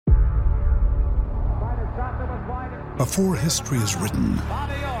Before history is written,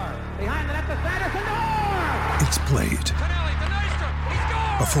 it's played.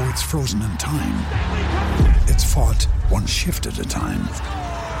 Before it's frozen in time, it's fought one shift at a time.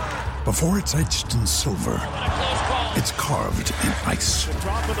 Before it's etched in silver, it's carved in ice.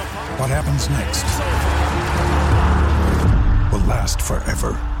 What happens next will last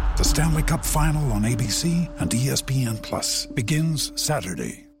forever. The Stanley Cup Final on ABC and ESPN Plus begins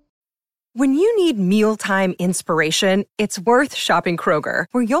Saturday. When you need mealtime inspiration, it's worth shopping Kroger,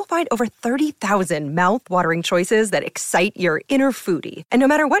 where you'll find over 30,000 mouth-watering choices that excite your inner foodie. And no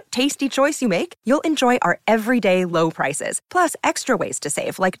matter what tasty choice you make, you'll enjoy our everyday low prices, plus extra ways to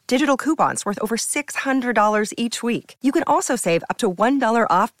save, like digital coupons worth over $600 each week. You can also save up to $1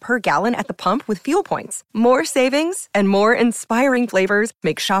 off per gallon at the pump with fuel points. More savings and more inspiring flavors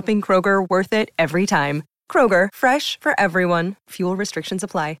make shopping Kroger worth it every time. Kroger, fresh for everyone. Fuel restrictions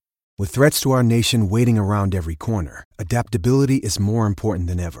apply. With threats to our nation waiting around every corner, adaptability is more important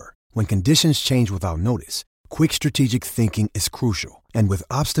than ever. When conditions change without notice, quick strategic thinking is crucial. And with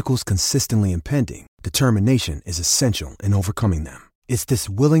obstacles consistently impending, determination is essential in overcoming them. It's this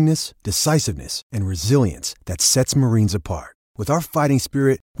willingness, decisiveness, and resilience that sets Marines apart. With our fighting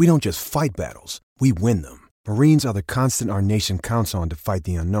spirit, we don't just fight battles, we win them. Marines are the constant our nation counts on to fight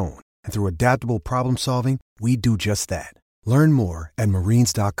the unknown. And through adaptable problem solving, we do just that. Learn more at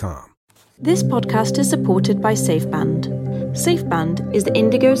marines.com. This podcast is supported by SafeBand. SafeBand is the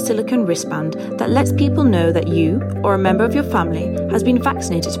Indigo silicone wristband that lets people know that you or a member of your family has been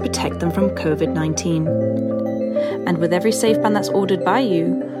vaccinated to protect them from COVID-19. And with every SafeBand that's ordered by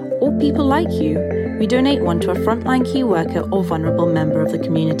you, or people like you, we donate one to a frontline key worker or vulnerable member of the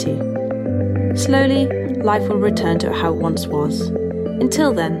community. Slowly, life will return to how it once was.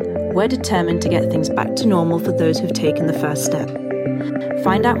 Until then, we're determined to get things back to normal for those who've taken the first step.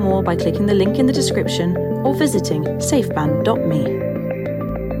 Find out more by clicking the link in the description or visiting safeband.me.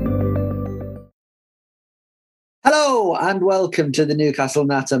 Hello and welcome to the Newcastle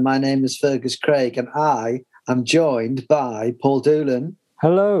Natter. My name is Fergus Craig and I am joined by Paul Doolan.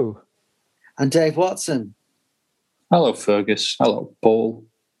 Hello. And Dave Watson. Hello, Fergus. Hello, Paul.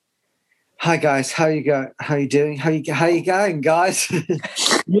 Hi guys, how you doing? How you going, guys?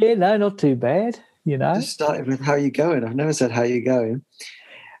 Yeah, no, not too bad. You know, just started with how you going. I've never said how you going.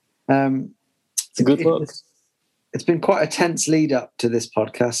 It's a good look. It's been quite a tense lead up to this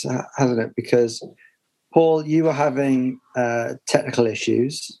podcast, hasn't it? Because Paul, you were having technical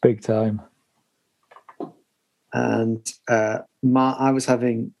issues, big time, and I was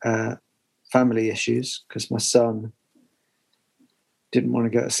having family issues because my son didn't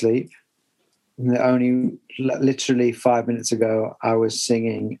want to go to sleep. And only literally 5 minutes ago, I was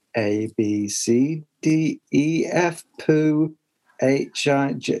singing A, B, C, D, E, F, Pooh, H,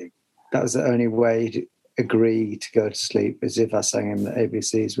 I, J. That was the only way to agree to go to sleep, is if I sang him the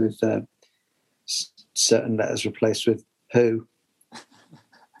ABCs with certain letters replaced with Pooh.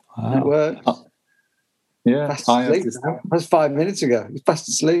 Wow. It worked. Yeah, that was 5 minutes ago. He was fast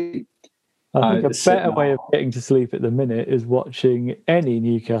asleep. I think a better way of getting to sleep at the minute is watching any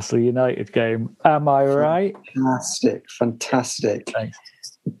Newcastle United game. Am I right? Fantastic. Thanks.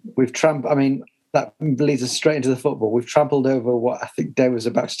 That leads us straight into the football. We've trampled over what I think Dave was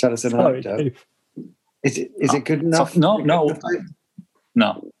about to tell us an anecdote. Is it good enough? No. Oh,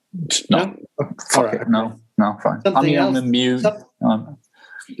 all right. No, fine. Something else, on the mute.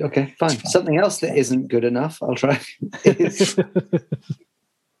 Okay, fine. Something else that isn't good enough, I'll try, is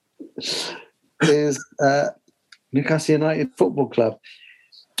Newcastle United Football Club.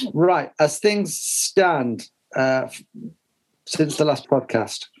 Right, as things stand since the last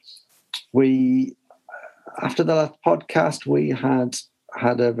podcast, after the last podcast we had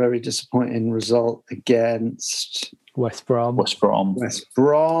a very disappointing result against West Brom.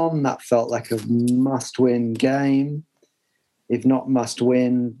 That felt like a must-win game. If not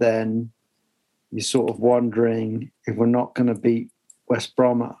must-win, then you're sort of wondering, if we're not going to beat West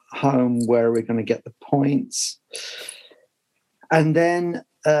Brom at home, where are we going to get the points? And then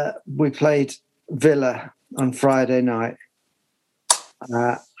we played Villa on Friday night.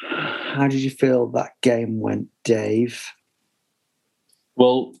 How did you feel that game went, Dave?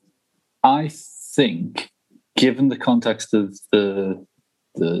 Well, I think, given the context of the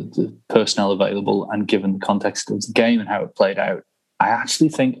personnel available and given the context of the game and how it played out, I actually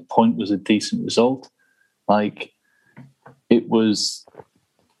think a point was a decent result. Like, it was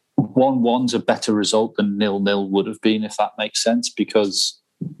 1-1's a better result than 0-0 would have been, if that makes sense, because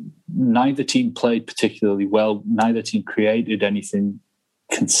neither team played particularly well. Neither team created anything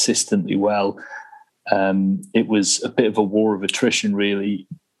consistently well. It was a bit of a war of attrition, really.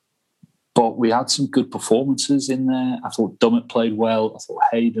 But we had some good performances in there. I thought Dummett played well. I thought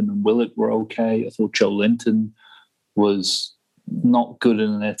Hayden and Willock were okay. I thought Joe Linton was not good in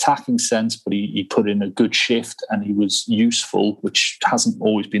an attacking sense, but he put in a good shift and he was useful, which hasn't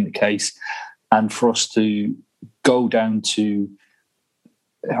always been the case. And for us to go down to,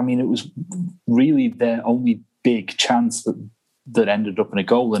 I mean, it was really their only big chance that ended up in a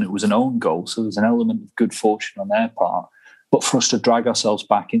goal, and it was an own goal. So there's an element of good fortune on their part. But for us to drag ourselves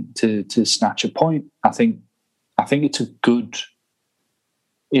back into to snatch a point, I think it's a good,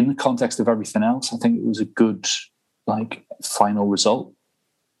 in the context of everything else, I think it was a good final result.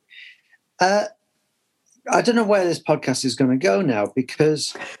 I don't know where this podcast is going to go now,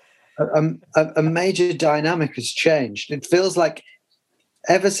 because a major dynamic has changed. It feels like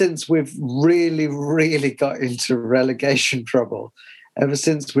ever since we've really, really got into relegation trouble, ever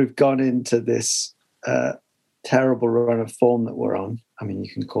since we've gone into this terrible run of form that we're on. I mean,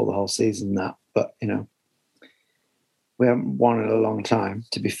 you can call the whole season that, but, we haven't won in a long time,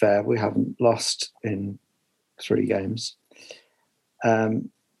 to be fair. We haven't lost in 3 games.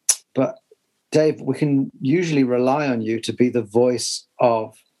 But, Dave, we can usually rely on you to be the voice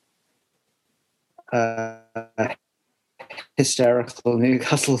of hysterical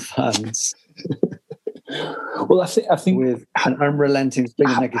Newcastle fans. Well, I think with an unrelenting string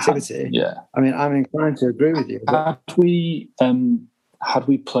of negativity. Yeah, I mean, I'm inclined to agree with you. Had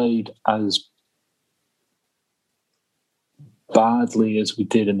we played as badly as we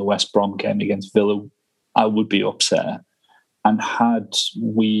did in the West Brom game against Villa, I would be upset. And had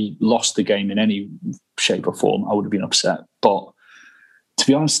we lost the game in any shape or form, I would have been upset. But to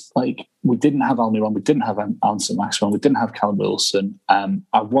be honest, we didn't have Almiron, we didn't have Allan Saint-Maximin, we didn't have Callum Wilson.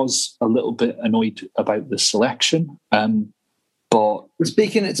 I was a little bit annoyed about the selection. But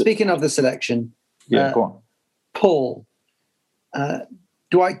speaking of the selection, go on. Paul,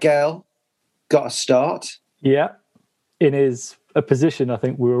 Dwight Gale got a start. Yeah, in a position I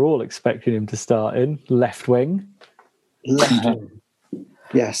think we were all expecting him to start in, left wing. Left wing.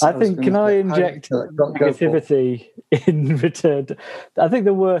 Yes. I think, can I inject negativity in return? I think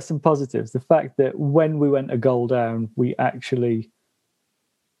there were some positives. The fact that when we went a goal down, we actually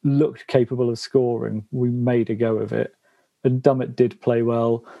looked capable of scoring. We made a go of it. And Dummett did play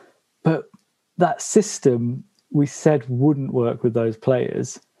well. But that system we said wouldn't work with those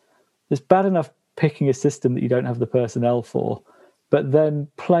players. It's bad enough picking a system that you don't have the personnel for, but then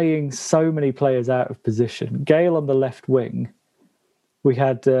playing so many players out of position. Gale on the left wing. We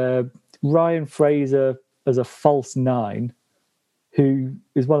had Ryan Fraser as a false 9, who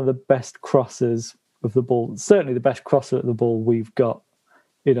is one of the best crossers of the ball, certainly the best crosser at the ball we've got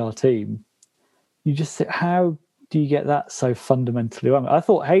in our team. You just say, how do you get that so fundamentally wrong? I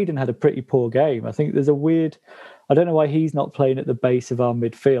thought Hayden had a pretty poor game. I think there's a weird, I don't know why he's not playing at the base of our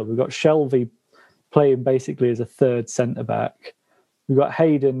midfield. We've got Shelvey playing basically as a third centre-back. We've got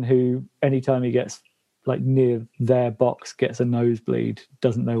Hayden, who anytime he gets near their box, gets a nosebleed,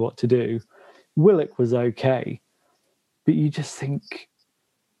 doesn't know what to do. Willock was okay, but you just think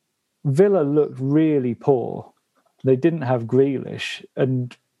Villa looked really poor. They didn't have Grealish,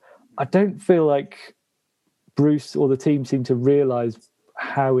 and I don't feel like Bruce or the team seem to realise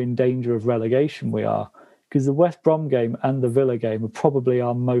how in danger of relegation we are, because the West Brom game and the Villa game are probably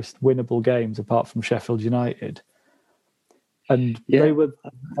our most winnable games apart from Sheffield United. And they were...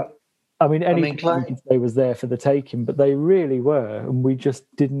 I mean, any they was there for the taking, but they really were, and we just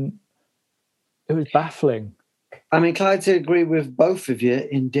didn't. It was baffling. I'm inclined to agree with both of you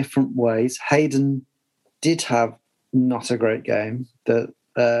in different ways. Hayden did have not a great game. That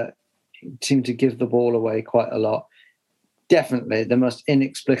seemed to give the ball away quite a lot. Definitely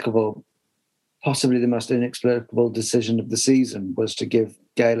possibly the most inexplicable decision of the season was to give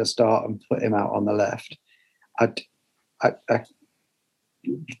Gale a start and put him out on the left.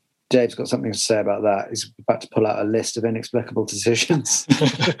 Dave's got something to say about that. He's about to pull out a list of inexplicable decisions.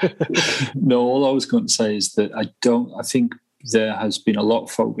 No, all I was going to say is that I think there has been a lot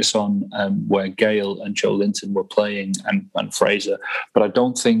of focus on where Gale and Joe Linton were playing and Fraser, but I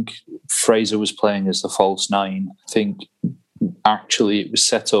don't think Fraser was playing as the false 9. I think actually it was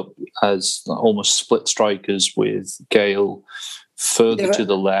set up as almost split strikers with Gale further to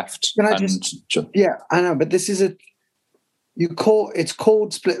the left. Yeah, I know, but this is it's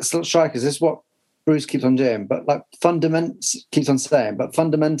called split strikers. This is what Bruce keeps on doing, but fundamentally,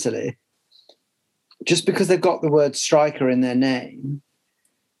 just because they've got the word striker in their name,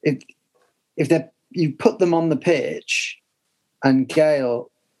 if you put them on the pitch and Gale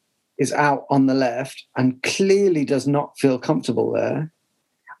is out on the left and clearly does not feel comfortable there,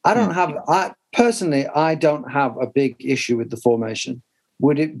 I don't have a big issue with the formation.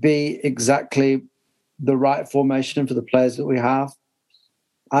 Would it be exactly the right formation for the players that we have?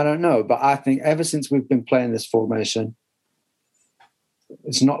 I don't know, but I think ever since we've been playing this formation,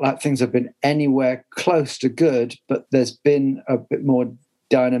 it's not like things have been anywhere close to good, but there's been a bit more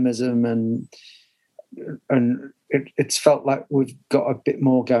dynamism and it's felt like we've got a bit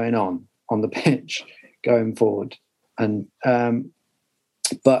more going on the pitch going forward. And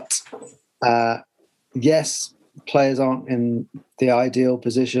yes, players aren't in the ideal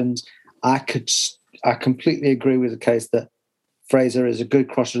positions. I completely agree with the case that Fraser is a good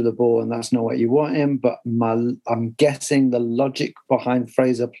crosser of the ball and that's not what you want him, but I'm guessing the logic behind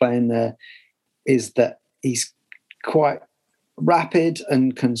Fraser playing there is that he's quite rapid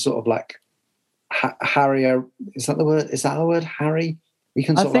and can sort of like harry. Is that the word? Harry? He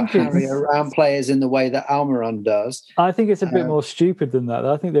can sort of harry around players in the way that Almiron does. I think it's a bit more stupid than that.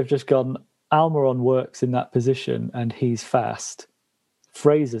 I think they've just gone, Almiron works in that position and he's fast.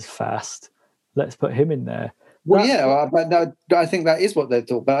 Fraser's fast. Let's put him in there. I think that is what they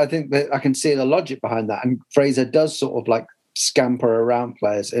thought. But I think that I can see the logic behind that. And Fraser does sort of like scamper around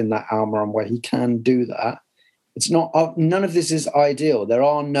players in that Almiron where he can do that. It's not. None of this is ideal. There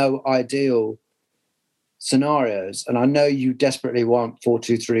are no ideal scenarios. And I know you desperately want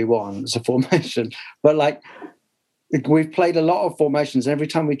 4-2-3-1 as a formation, but like we've played a lot of formations. And every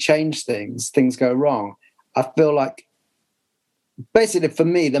time we change things go wrong. I feel like basically for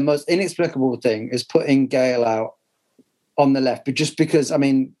me, the most inexplicable thing is putting Gale out on the left, but just because, I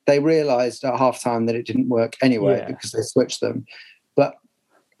mean, they realised at half-time that it didn't work anyway because they switched them. But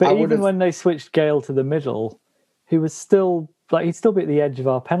even when they switched Gale to the middle, he was still he'd still be at the edge of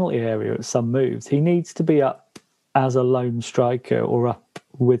our penalty area at some moves. He needs to be up as a lone striker or up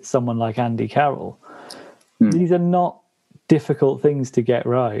with someone like Andy Carroll. These are not difficult things to get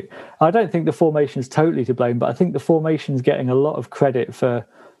right. I don't think the formation's totally to blame, but I think the formation's getting a lot of credit for.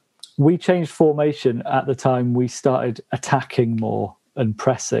 We changed formation at the time we started attacking more and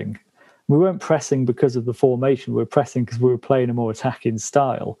pressing. We weren't pressing because of the formation. We were pressing because we were playing a more attacking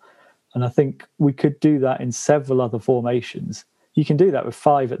style. And I think we could do that in several other formations. You can do that with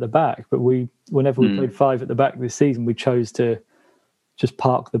 5 at the back, but whenever we played 5 at the back this season, we chose to just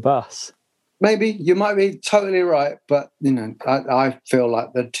park the bus. Maybe you might be totally right, but you know, I feel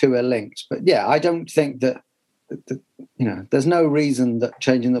like the two are linked. But yeah, I don't think that there's no reason that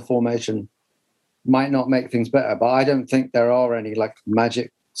changing the formation might not make things better. But I don't think there are any like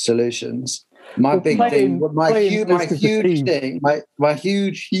magic solutions. My huge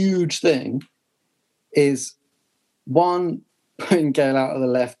thing is one, putting Gale out of the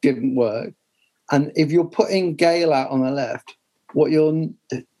left didn't work, and if you're putting Gale out on the left,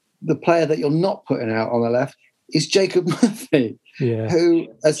 the player that you're not putting out on the left is Jacob Murphy, who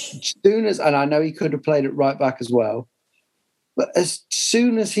as soon as, and I know he could have played it right back as well, but as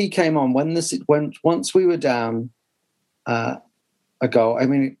soon as he came on, once we were down a goal, I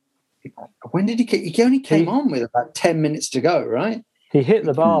mean, when did he only came on with about 10 minutes to go, right? He hit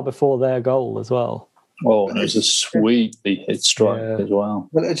the bar before their goal as well. Oh, and it was a sweetly hit strike as well.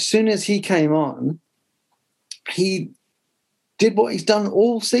 But as soon as he came on, he did what he's done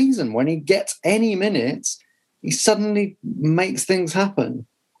all season. When he gets any minutes, he suddenly makes things happen.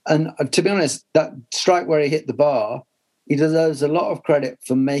 And to be honest, that strike where he hit the bar, he deserves a lot of credit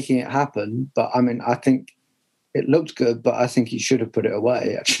for making it happen. But I mean, I think it looked good, but I think he should have put it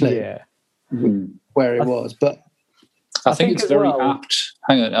away, actually, where it was. But I think it's very apt.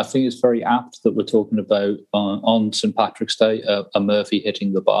 Hang on, I think it's very apt that we're talking about on St. Patrick's Day a Murphy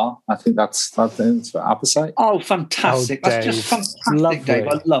hitting the bar. I think that's for appetite. Oh, fantastic! That's just fantastic, Dave.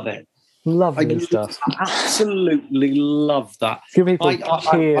 I love it. Lovely stuff. Absolutely love that.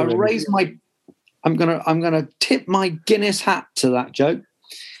 I raise my. I'm gonna tip my Guinness hat to that joke.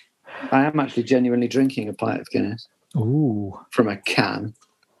 I am actually genuinely drinking a pint of Guinness. Ooh, from a can.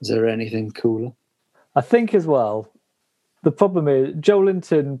 Is there anything cooler? I think as well. The problem is Joe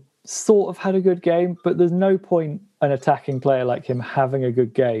Linton sort of had a good game, but there's no point an attacking player like him having a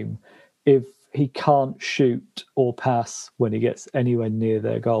good game if he can't shoot or pass when he gets anywhere near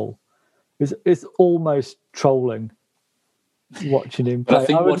their goal. It's almost trolling watching him play. But I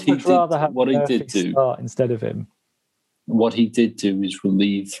think what he did do start instead of him. What he did do is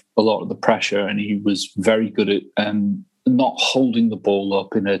relieve a lot of the pressure, and he was very good at not holding the ball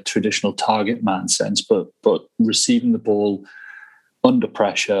up in a traditional target man sense, but receiving the ball under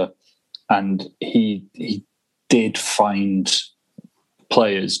pressure. And he did find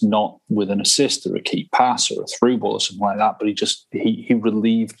players not with an assist or a key pass or a through ball or something like that, but he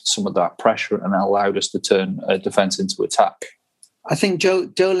relieved some of that pressure and allowed us to turn a defence into attack. I think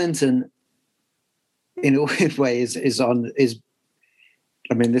Joe Linton, in a weird way, is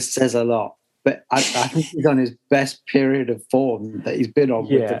I mean, this says a lot, but I think he's on his best period of form that he's been on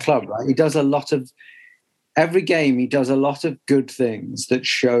with the club, right? He does a lot of, every game he does a lot of good things that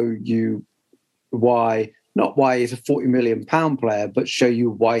show you why, not why he's a £40 million player, but show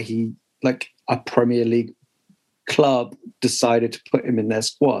you why he, like a Premier League club decided to put him in their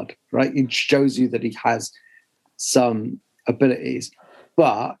squad, right? It shows you that he has some abilities,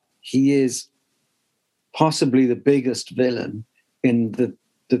 but he is possibly the biggest villain in the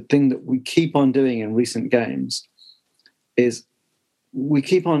thing that we keep on doing in recent games is we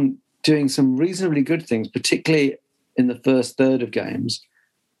keep on doing some reasonably good things, particularly in the first third of games,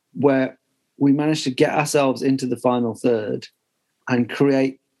 where we manage to get ourselves into the final third and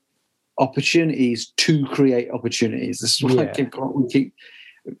create opportunities to create opportunities. This is why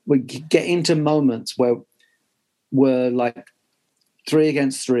we get into moments where we're like 3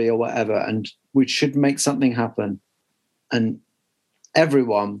 against 3 or whatever, and we should make something happen. And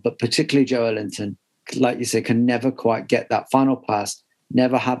everyone, but particularly Joelinton, like you say, can never quite get that final pass,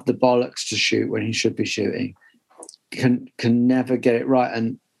 never have the bollocks to shoot when he should be shooting, can never get it right.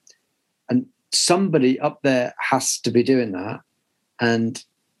 And somebody up there has to be doing that. And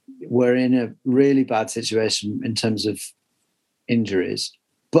we're in a really bad situation in terms of injuries.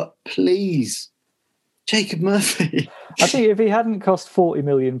 But please, Jacob Murphy. I think if he hadn't cost £40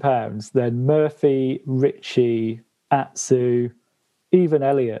 million, then Murphy, Ritchie, Atsu, even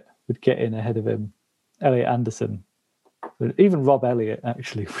Elliott would get in ahead of him. Elliott Anderson. Even Rob Elliott,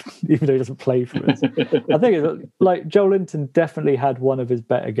 actually, even though he doesn't play for us. I think it's like Joelinton definitely had one of his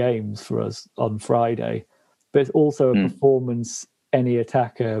better games for us on Friday, but it's also a performance any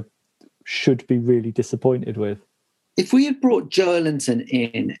attacker should be really disappointed with. If we had brought Joelinton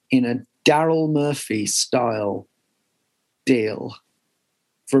in a Daryl Murphy style deal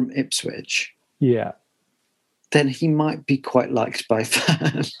from Ipswich, then he might be quite liked by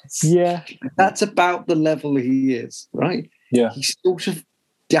fans. Yeah. That's about the level he is, right? Yeah. He's sort of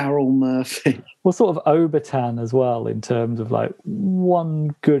Daryl Murphy. Well, sort of Obertan as well, in terms of like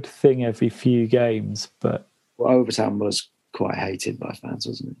one good thing every few games. But Obertan was quite hated by fans,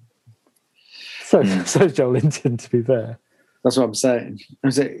 wasn't he? So Joelinton, to be fair. That's what I'm saying.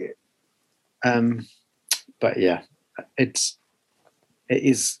 But yeah, it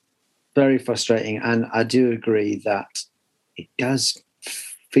is very frustrating, and I do agree that it does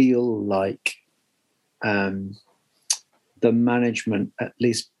feel like the management, at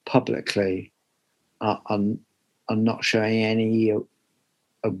least publicly, are not showing any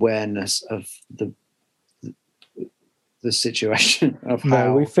awareness of the situation of how.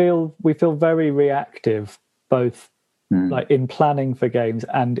 No, we feel very reactive, both like in planning for games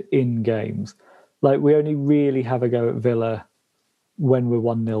and in games. Like we only really have a go at Villa when we're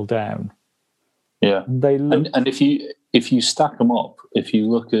 1-0 down. Yeah. And if you stack them up, if you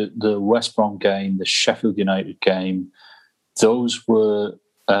look at the West Brom game, the Sheffield United game, those were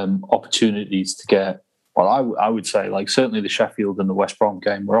opportunities to get, well, I would say, like certainly the Sheffield and the West Brom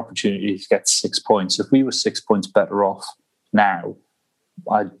game were opportunities to get 6 points. If we were 6 points better off now,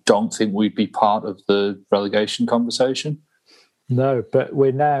 I don't think we'd be part of the relegation conversation. No, but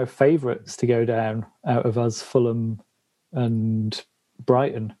we're now favourites to go down out of us, Fulham and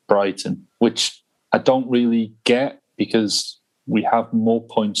Brighton, which I don't really get because we have more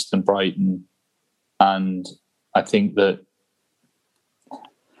points than Brighton, and I think it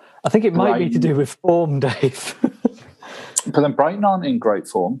might be to do with form, Dave. But then Brighton aren't in great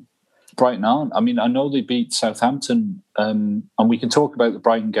form. Brighton aren't. I mean, I know they beat Southampton, and we can talk about the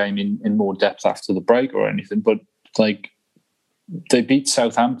Brighton game in more depth after the break or anything, but like they beat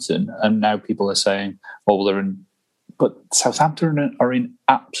Southampton, and now people are saying, oh, well, they're in. But Southampton are in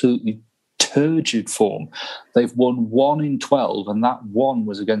absolutely turgid form. They've won 1 in 12, and that one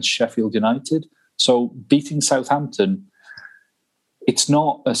was against Sheffield United. So beating Southampton, it's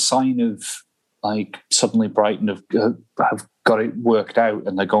not a sign of like suddenly Brighton have got it worked out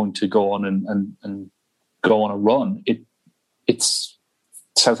and they're going to go on and go on a run. It's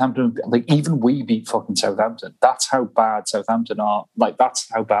Southampton. Like even we beat fucking Southampton. That's how bad Southampton are. Like that's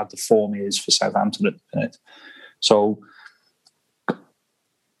how bad the form is for Southampton at the minute. So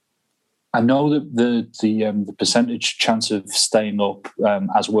I know that the percentage chance of staying up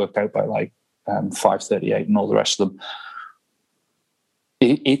as worked out by like 538 and all the rest of them.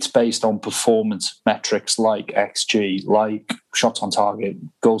 It's based on performance metrics like XG, like shots on target,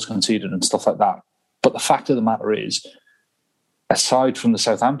 goals conceded, and stuff like that. But the fact of the matter is, aside from the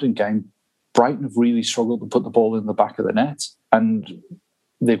Southampton game, Brighton have really struggled to put the ball in the back of the net, and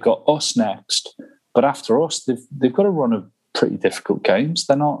they've got us next. But after us, they've got a run of pretty difficult games.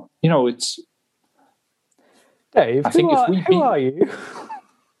 They're not, it's. Dave, who are you?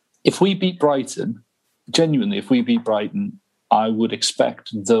 if we beat Brighton, genuinely, if we beat Brighton, I would expect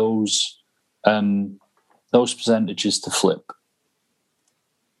those percentages to flip.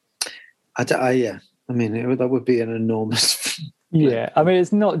 Yeah. I mean, that would be an enormous. Yeah, I mean,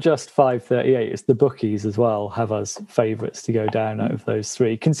 it's not just 538; it's the bookies as well have us favourites to go down out of those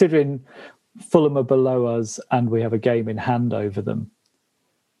three. Considering Fulham are below us and we have a game in hand over them,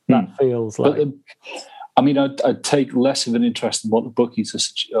 that feels like. But, I mean, I'd take less of an interest in what the bookies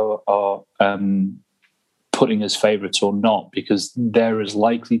are putting as favourites or not, because they're as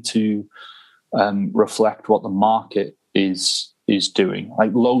likely to reflect what the market is doing.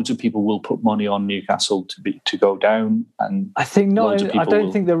 Like, loads of people will put money on Newcastle to go down, and I think I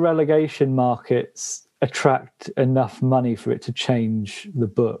don't think the relegation markets attract enough money for it to change the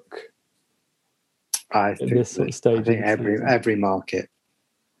book. I think this sort of stage. I think every market.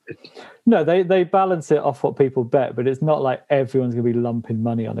 No, they balance it off what people bet, but it's not like everyone's going to be lumping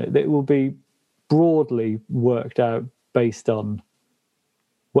money on it. It will be broadly worked out based on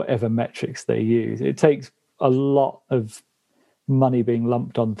whatever metrics they use. It takes a lot of money being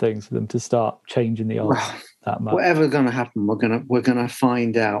lumped on things for them to start changing the odds that much. Whatever's going to happen, we're gonna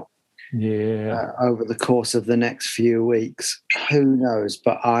find out. Yeah, over the course of the next few weeks, who knows?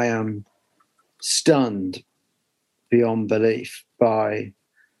 But I am stunned beyond belief by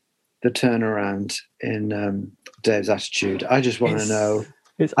the turnaround in Dave's attitude. I just want to know.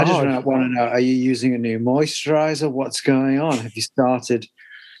 I just want to know: are you using a new moisturizer? What's going on? Have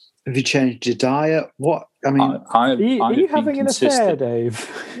you changed your diet? What? I mean, are you having an affair, Dave?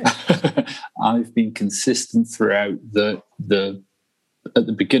 I've been consistent throughout at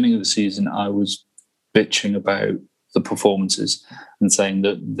the beginning of the season. I was bitching about the performances and saying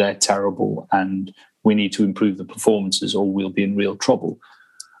that they're terrible and we need to improve the performances or we'll be in real trouble.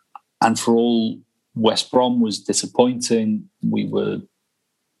 And for all West Brom was disappointing, we were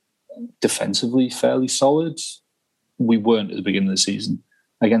defensively fairly solid. We weren't at the beginning of the season.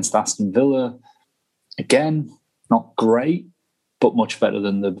 Against Aston Villa, again, not great, but much better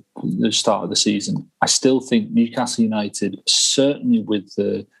than the start of the season. I still think Newcastle United, certainly with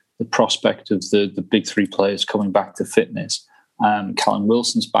the prospect of the big three players coming back to fitness, Callum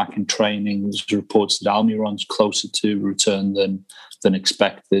Wilson's back in training. There's reports that Almiron's closer to return than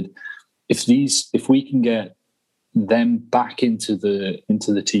expected. If we can get them back into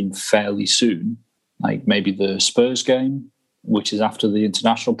the team fairly soon, like maybe the Spurs game, which is after the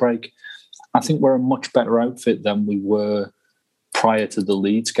international break, I think we're a much better outfit than we were prior to the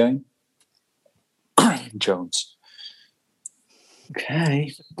Leeds game. Jones.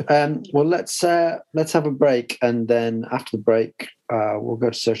 Okay. Well, let's have a break, and then after the break, we'll go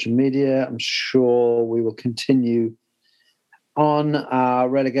to social media. I'm sure we will continue on our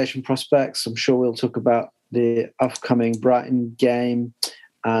relegation prospects. I'm sure we'll talk about the upcoming Brighton game,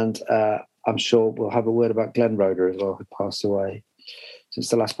 and I'm sure we'll have a word about Glenn Roeder as well, who passed away since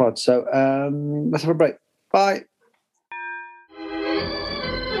the last pod. So let's have a break. Bye.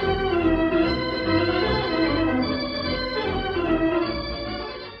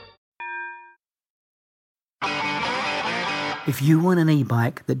 If you want an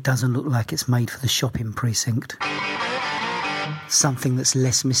e-bike that doesn't look like it's made for the shopping precinct, something that's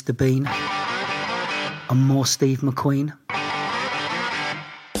less Mr. Bean and more Steve McQueen,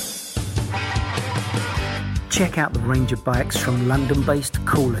 check out the range of bikes from London-based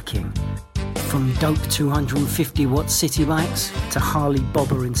Cooler King. From dope 250-watt city bikes to Harley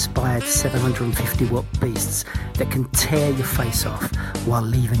Bobber-inspired 750-watt beasts that can tear your face off while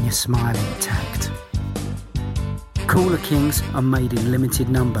leaving your smile intact. Cooler Kings are made in limited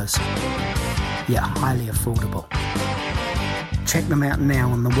numbers, yet highly affordable. Check them out now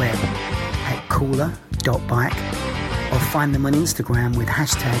on the web at cooler.bike or find them on Instagram with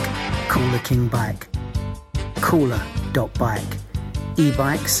hashtag CoolerKingBike. Cooler.bike.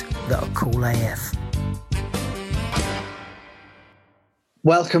 E-bikes that are cool AF.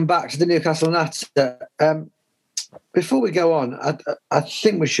 Welcome back to the Newcastle Natter. Before we go on, I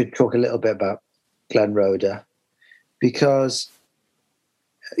think we should talk a little bit about Glenn Roeder, because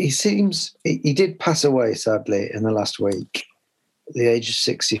he did pass away, sadly, in the last week at the age of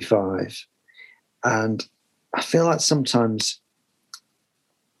 65. And I feel like sometimes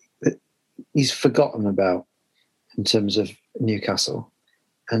he's forgotten about in terms of Newcastle.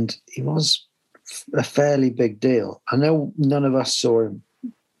 And he was a fairly big deal. I know none of us saw him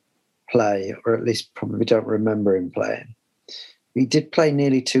play, or at least probably don't remember him playing. He did play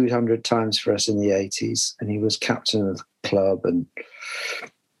nearly 200 times for us in the 80s, and he was captain of the club and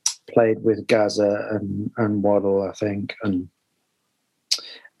played with Gaza and Waddle, I think. And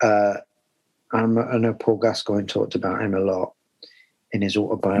I know Paul Gascoigne talked about him a lot. in his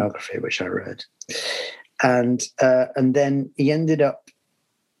autobiography, which I read. And then he ended up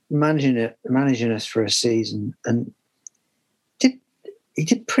managing us for a season, and he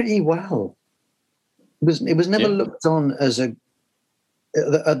did pretty well. It was never looked on as at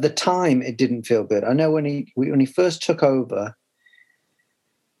the time. It didn't feel good. I know when he first took over,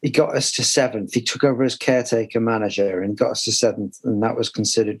 he got us to 7th. He took over as caretaker manager and got us to 7th, and that was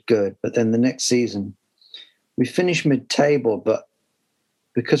considered good. But then the next season, we finished mid-table, but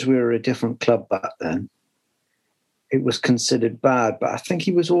because we were a different club back then, it was considered bad. But I think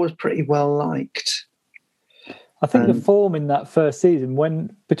he was always pretty well liked. I think the form in that first season,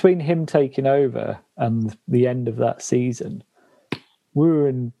 when between him taking over and the end of that season, we were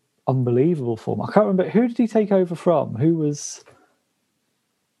in unbelievable form. I can't remember, who did he take over from? Who was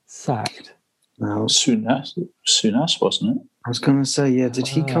sacked? No, Souness, wasn't it? I was going to say, yeah. Did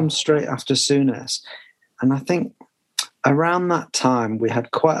he come straight after Souness? And I think around that time we had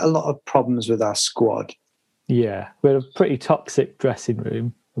quite a lot of problems with our squad. Yeah, we had a pretty toxic dressing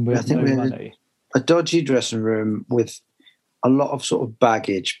room, and we had no money. A dodgy dressing room with a lot of sort of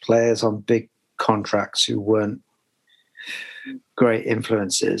baggage, players on big contracts who weren't great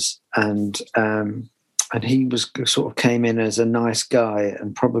influences, and he was sort of came in as a nice guy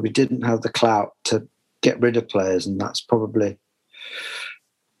and probably didn't have the clout to get rid of players, and that's probably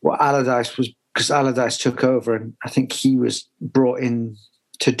what Allardyce was, because Allardyce took over, and I think he was brought in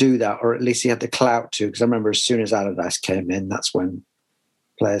to do that, or at least he had the clout to, because I remember as soon as Allardyce came in, that's when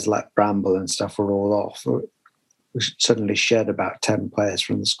players like Bramble and stuff were all off. We suddenly shed about 10 players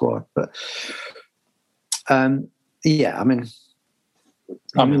from the squad. But yeah, I mean,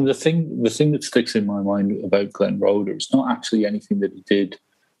 the thing that sticks in my mind about Glenn Roeder is not actually anything that he did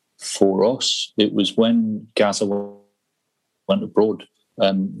for us. It was when Gazza went abroad,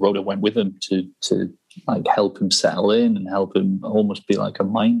 Roeder went with him to like help him settle in and help him almost be like a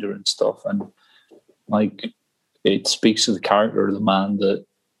minder and stuff. And like, it speaks to the character of the man that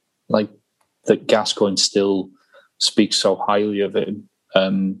Gascoigne still speaks so highly of him.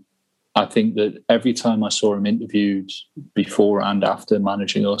 I think that every time I saw him interviewed before and after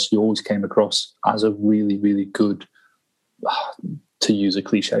managing us, he always came across as a really, really good, to use a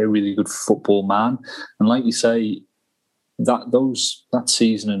cliche, a really good football man. And like you say, that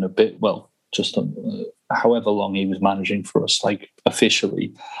season and a bit, well, just however long he was managing for us, like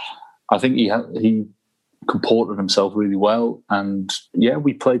officially, I think he comported himself really well. And yeah,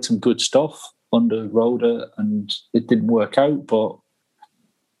 we played some good stuff under Roeder, and it didn't work out, but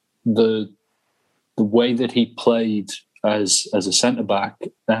the way that he played as a centre back,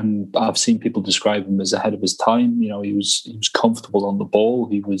 I've seen people describe him as ahead of his time. You know, he was comfortable on the ball.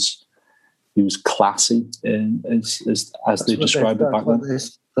 He was classy, as they described it back then.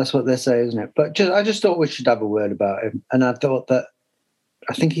 That's what they say, isn't it? But I just thought we should have a word about him, and I thought that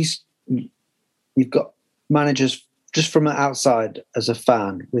I think you've got managers just from the outside as a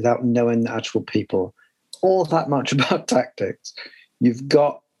fan, without knowing the actual people all that much about tactics. You've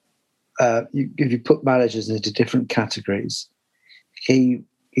got if you put managers into different categories, he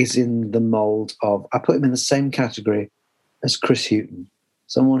is in the mould of, I put him in the same category as Chris Hughton,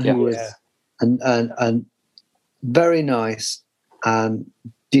 someone who was and very nice and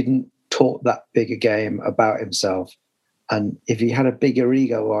didn't talk that big a game about himself. And if he had a bigger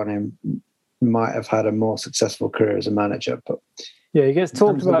ego on him, might have had a more successful career as a manager. But yeah, he gets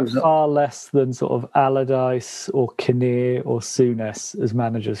talked about far less than sort of Allardyce or Kinnear or Souness as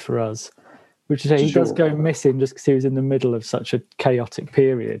managers for us, which is he does go missing just because he was in the middle of such a chaotic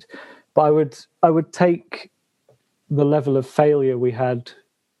period. But I would take the level of failure we had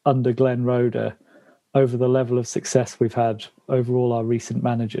under Glenn Roeder over the level of success we've had over all our recent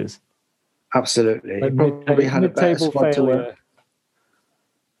managers. Absolutely. Like he probably had a better squad to work.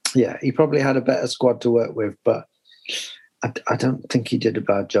 Yeah, he probably had a better squad to work with, but I don't think he did a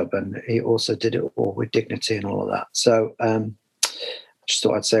bad job, and he also did it all with dignity and all of that. So just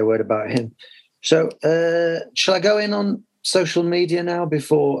thought I'd say a word about him. So shall I go in on social media now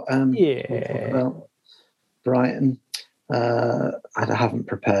before about Brighton? I haven't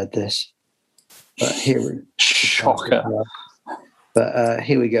prepared this, but here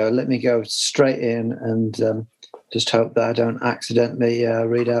we go. Let me go straight in and just hope that I don't accidentally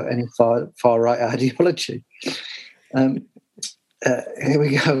read out any far right ideology. Here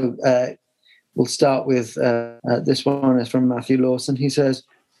we go. We'll start with this one is from Matthew Lawson. He says,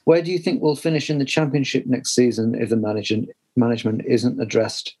 "Where do you think we'll finish in the Championship next season if the management isn't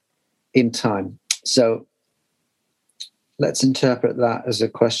addressed in time?" So let's interpret that as a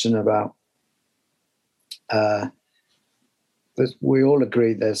question about. We all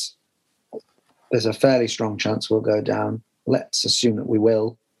agree there's a fairly strong chance we'll go down. let's assume that we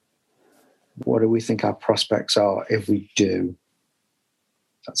will. What do we think our prospects are if we do?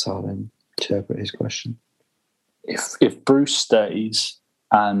 That's how I interpret his question. If Bruce stays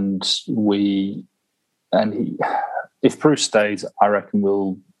if Bruce stays, I reckon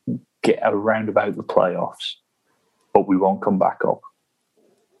we'll get around about the playoffs, but we won't come back up.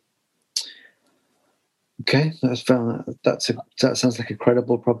 Okay, that sounds like a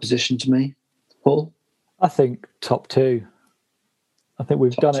credible proposition to me. Paul? I think top 2. I think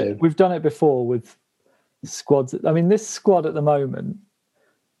we've done it. We've done it before with squads. I mean, this squad at the moment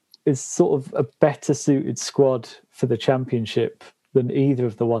is sort of a better suited squad for the Championship than either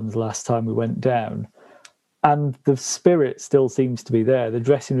of the ones last time we went down. And the spirit still seems to be there. The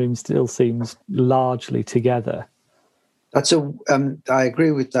dressing room still seems largely together. I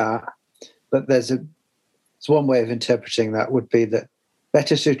agree with that, but there's one way of interpreting that would be that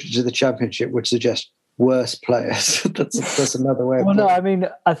better suited to the Championship would suggest worse players. that's another way. Well, no, I mean,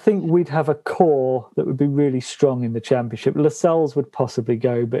 I think we'd have a core that would be really strong in the Championship. Lascelles would possibly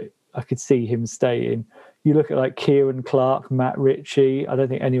go, but I could see him staying. You look at like Kieran Clark, Matt Ritchie. I don't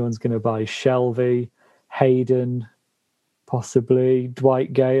think anyone's going to buy Shelvey, Hayden, possibly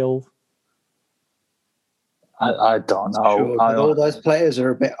Dwight Gale. I don't know. Sure, all those players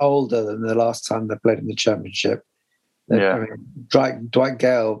are a bit older than the last time they played in the Championship. Yeah, I mean, Dwight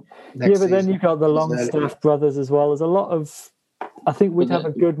Gale. But then you've got the Longstaff brothers as well. There's a lot of. I think we'd have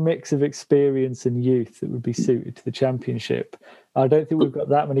a good mix of experience and youth that would be suited to the Championship. I don't think we've got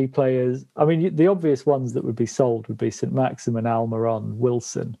that many players. I mean, the obvious ones that would be sold would be St Maximin, Almiron,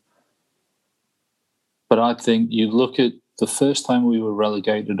 Wilson. But I think you look at the first time we were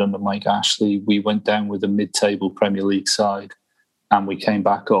relegated under Mike Ashley, we went down with a mid-table Premier League side and we came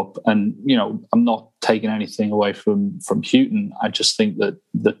back up. And, you know, I'm not taking anything away from Houghton. I just think that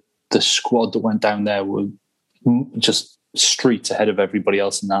the squad that went down there were just streets ahead of everybody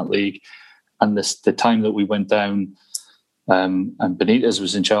else in that league. And the time that we went down and Benitez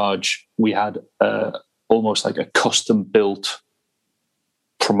was in charge, we had almost like a custom-built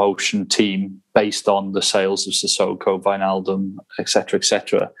promotion team based on the sales of Sissoko, Wijnaldum,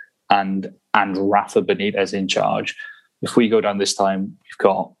 etc., and Rafa Benitez in charge. If we go down this time, we've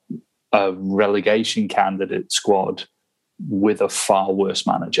got a relegation candidate squad with a far worse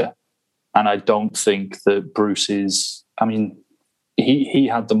manager. And I don't think that Bruce is... I mean, he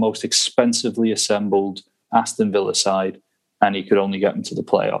had the most expensively assembled Aston Villa side and he could only get them to the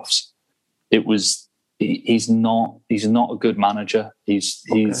playoffs. He's not a good manager. He's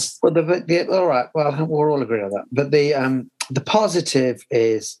all right. Well, we're all agreed on that. But the positive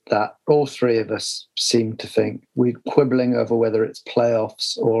is that all three of us seem to think we're quibbling over whether it's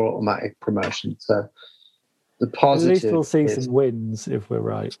playoffs or automatic promotion. So the positive, at least we'll see some wins if we're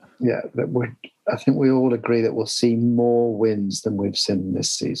right. Yeah, I think we all agree that we'll see more wins than we've seen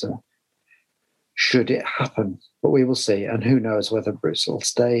this season. Should it happen? But we will see. And who knows whether Bruce will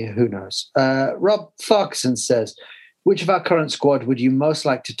stay? Who knows? Rob Ferguson says, which of our current squad would you most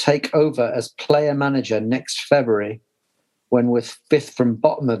like to take over as player manager next February when with 5th from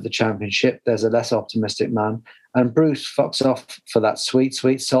bottom of the Championship, there's a less optimistic man, and Bruce fucks off for that sweet,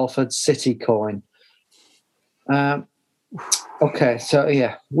 sweet Salford City coin? Okay, so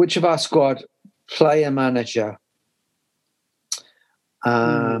yeah, which of our squad player manager?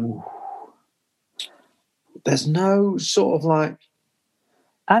 There's no sort of like...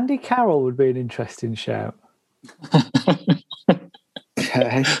 Andy Carroll would be an interesting shout.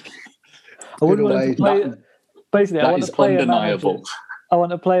 Okay. I wouldn't want to play... Basically, I want to play undeniable. I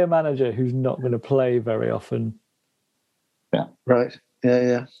want to play a manager who's not going to play very often. Yeah. Right.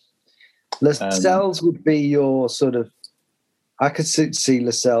 Yeah. Lascelles would be your sort of... I could see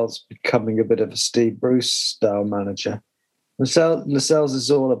Lascelles becoming a bit of a Steve Bruce style manager. Lascelles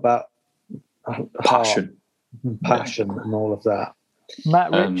is all about passion and all of that.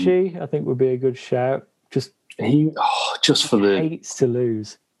 Matt Ritchie, I think, would be a good shout. Just for the hates to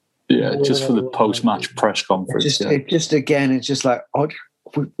lose. Yeah, just for the post-match press conference. It's just like,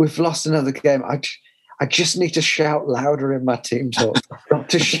 we've lost another game. I just need to shout louder in my team talk. I've got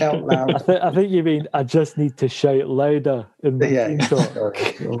to shout louder. I think you mean I just need to shout louder in my team talk.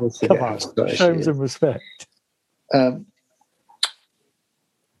 Come on, show him some respect. I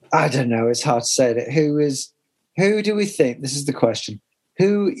don't know. It's hard to say that. Who do we think? This is the question.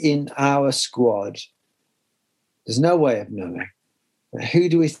 Who in our squad? There's no way of knowing. Who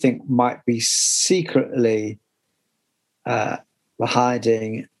do we think might be secretly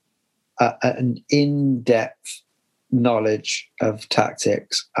hiding an in-depth knowledge of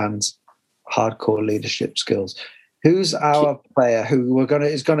tactics and hardcore leadership skills? Who's our player who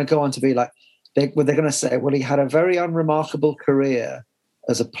is going to go on to be like they're going to say, well, he had a very unremarkable career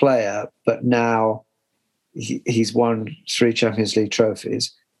as a player, but now he's won 3 Champions League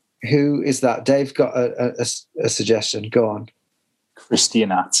trophies. Who is that? Dave got a suggestion. Go on.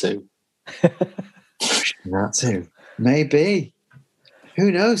 Christian Atsu. Christian Atsu. Maybe.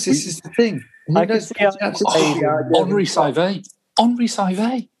 Who knows? This is the thing. Henri Saivet. Henri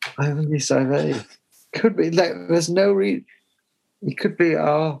Saivet. Could be. There's no reason. He could be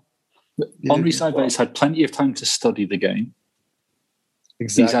our... Henri Saivet's had plenty of time to study the game.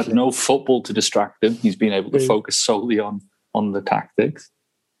 Exactly. He's had no football to distract him. He's been able to focus solely on the tactics.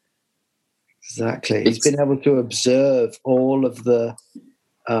 Exactly. He's been able to observe all of the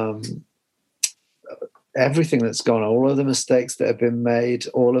everything that's gone, all of the mistakes that have been made,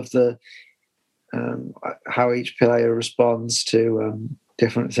 all of the how each player responds to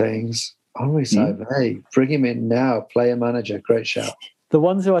different things. Henri Saivet, bring him in now, player manager, great shout. The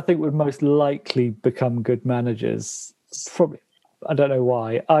ones who I think would most likely become good managers, probably, I don't know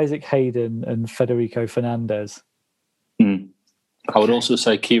why, Isaac Hayden and Federico Fernandez. I would also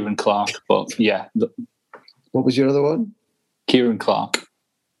say Kieran Clark, but yeah. What was your other one? Kieran Clark.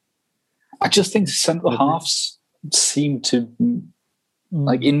 I just think the centre-halves seem to,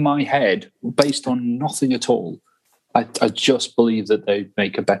 like in my head, based on nothing at all, I just believe that they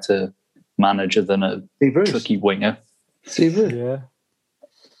make a better manager than a tricky winger. Yeah.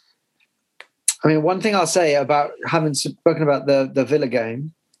 I mean, one thing I'll say about having spoken about the Villa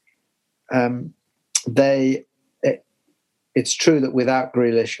game, it's true that without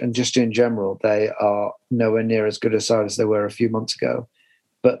Grealish and just in general, they are nowhere near as good a side as they were a few months ago.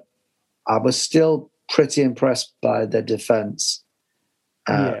 But I was still pretty impressed by their defence.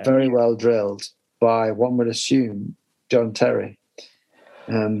 Very well drilled by, one would assume, John Terry.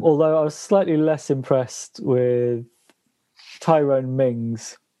 Although I was slightly less impressed with Tyrone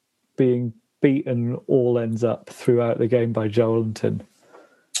Mings being beaten all ends up throughout the game by Joelinton.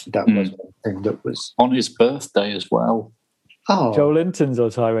 That was one thing that was... On his birthday as well. Oh. Joelinton's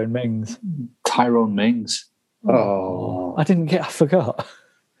or Tyrone Mings? Tyrone Mings. Oh. I forgot.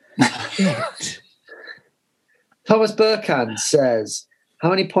 Thomas Burkhan says,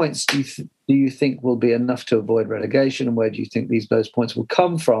 how many points do you think will be enough to avoid relegation, and where do you think those points will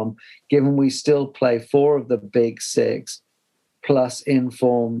come from, given we still play 4 of the big 6 plus in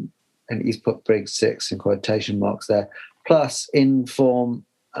form, and he's put big 6 in quotation marks there, plus in form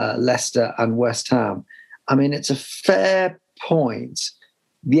Leicester and West Ham? I mean, it's a fair point.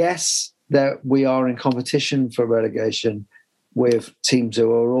 Yes, that we are in competition for relegation with teams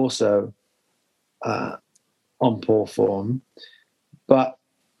who are also on poor form. But,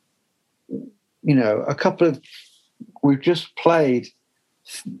 you know, we've just played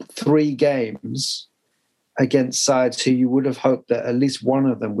 3 games against sides who you would have hoped that at least one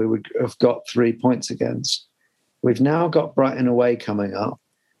of them we would have got 3 points against. We've now got Brighton away coming up.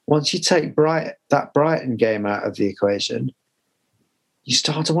 Once you take that Brighton game out of the equation, you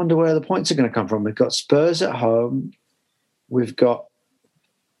start to wonder where the points are going to come from. We've got Spurs at home. We've got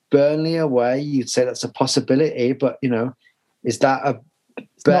Burnley away. You'd say that's a possibility, but, you know, is that a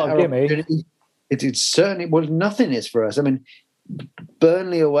better opportunity? It's certainly, well, nothing is for us. I mean,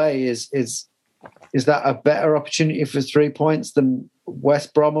 Burnley away is that a better opportunity for 3 points than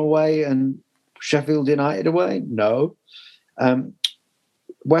West Brom away and Sheffield United away? No.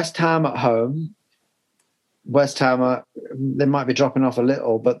 West Ham at home. West Ham, they might be dropping off a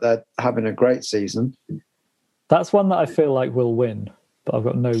little, but they're having a great season. That's one that I feel like we'll win, but I've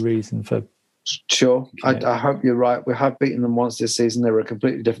got no reason for... Sure. I hope you're right. We have beaten them once this season. They were a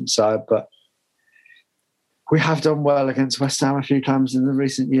completely different side, but we have done well against West Ham a few times in the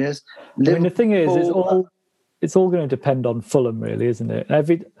recent years. I mean, the thing is, it's all going to depend on Fulham, really, isn't it?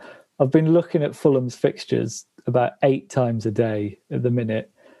 I've been looking at Fulham's fixtures about 8 times a day at the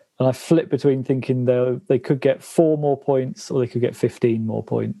minute, and I flip between thinking they could get 4 more points or they could get 15 more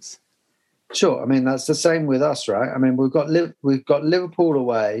points. Sure. I mean, that's the same with us, right? I mean, we've got Liverpool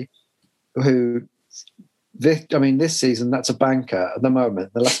away, who, this season, that's a banker at the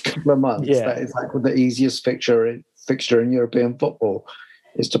moment. The last couple of months, that is like the easiest fixture in European football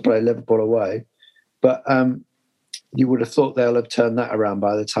is to play Liverpool away. But you would have thought they'll have turned that around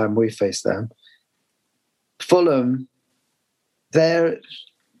by the time we face them. Fulham, they're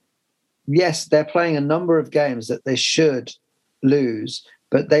playing a number of games that they should lose,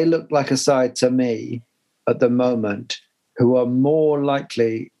 but they look like a side to me at the moment who are more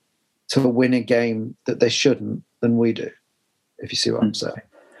likely to win a game that they shouldn't than we do, if you see what I'm saying.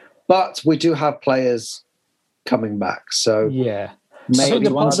 But we do have players coming back. So yeah. Maybe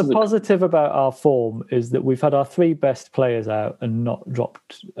the positive about our form is that we've had our 3 best players out and not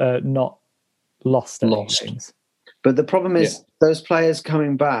lost any games. But the problem is those players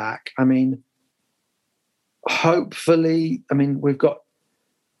coming back, I mean, hopefully, I mean, we've got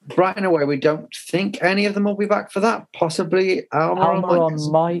Brighton away. We don't think any of them will be back for that. Possibly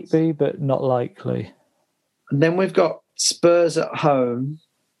Almiron might be, but not likely. And then we've got Spurs at home.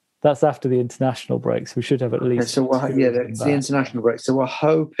 That's after the international break, so we should have at least. So it's the international break. So we're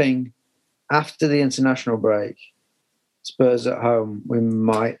hoping after the international break, Spurs at home, we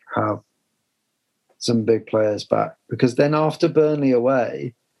might have some big players back, because then after Burnley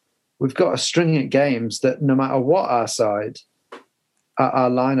away, we've got a string of games that no matter what our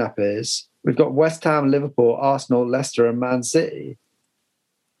lineup is, we've got West Ham, Liverpool, Arsenal, Leicester, and Man City.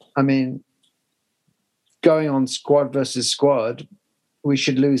 I mean, going on squad versus squad, we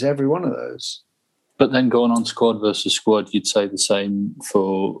should lose every one of those. But then going on squad versus squad, you'd say the same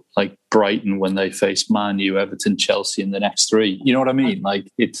for like Brighton when they face Man U, Everton, Chelsea in the next three. You know what I mean?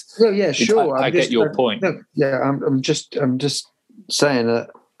 Like it's. Well, yeah, sure. I get your point. I'm just saying that.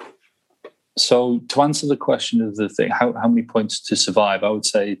 So to answer the question of the thing, how many points to survive? I would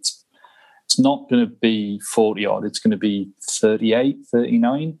say it's not going to be 40 odd. It's going to be 38,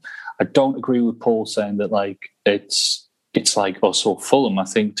 39. I don't agree with Paul saying that like it's like us or Fulham. I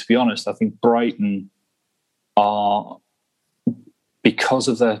think, to be honest, I think Brighton are, because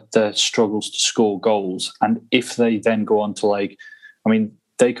of their struggles to score goals, and if they then go on to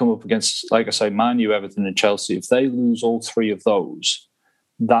they come up against, like I say, Man U, Everton and Chelsea. If they lose all three of those,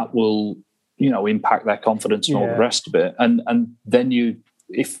 that will, impact their confidence and all the rest of it. And then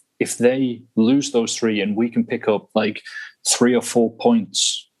if they lose those three and we can pick up like 3 or 4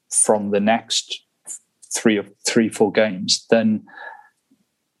 points from the next 3-4 games, then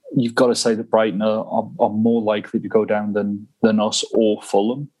you've got to say that Brighton are more likely to go down than us or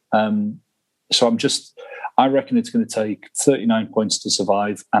Fulham. So I reckon it's going to take 39 points to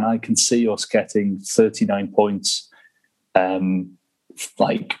survive, and I can see us getting 39 points,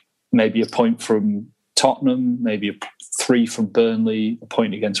 like maybe a point from Tottenham, maybe 3 from Burnley, a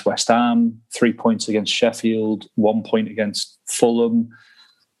point against West Ham, 3 points against Sheffield, 1 point against Fulham.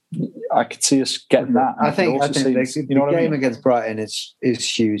 I could see us getting that. I think the game against Brighton is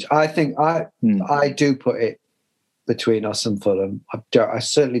huge. I think I do put it between us and Fulham. I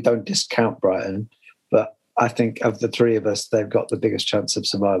certainly don't discount Brighton, but I think of the three of us, they've got the biggest chance of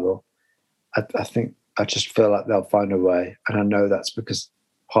survival. I just feel like they'll find a way, and I know that's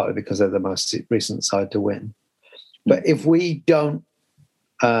partly because they're the most recent side to win. But if we don't,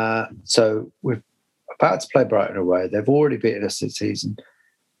 so we're about to play Brighton away. They've already beaten us this season.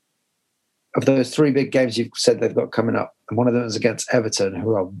 Of those 3 big games you've said they've got coming up, and one of them is against Everton,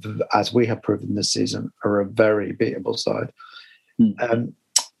 who are, as we have proven this season, are a very beatable side.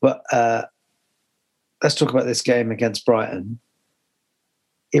 But let's talk about this game against Brighton.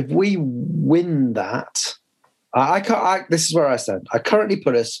 If we win that, this is where I stand. I currently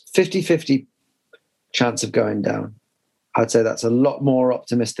put us 50-50 chance of going down. I'd say that's a lot more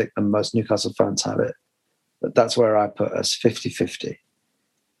optimistic than most Newcastle fans have it. But that's where I put us, 50-50.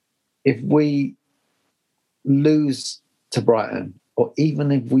 If we lose to Brighton, or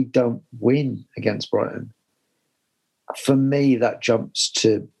even if we don't win against Brighton, for me, that jumps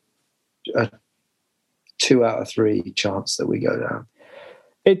to a 2 out of 3 chance that we go down.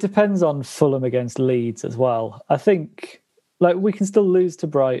 It depends on Fulham against Leeds as well. I think we can still lose to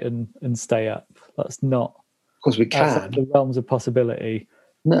Brighton and stay up. That's not... Of course we can. The realms of possibility.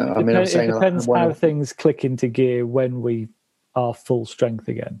 No, I mean, I'm saying... It depends how things click into gear when we are full strength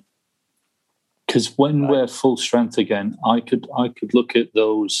again. Because when we're full strength again, I could look at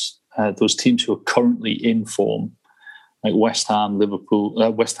those teams who are currently in form, like West Ham,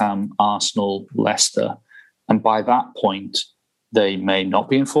 Arsenal, Leicester, and by that point, they may not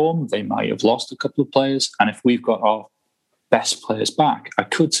be in form. They might have lost a couple of players, and if we've got our best players back, I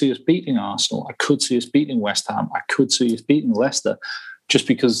could see us beating Arsenal. I could see us beating West Ham. I could see us beating Leicester, just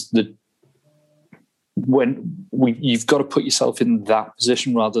because you've got to put yourself in that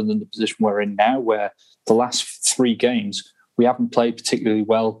position rather than the position we're in now, where the last 3 games we haven't played particularly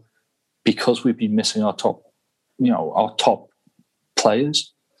well because we've been missing our top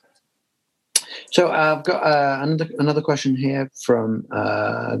players. So I've got another question here from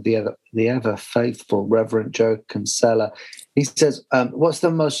the ever faithful Reverend Joe Kinsella. He says, "What's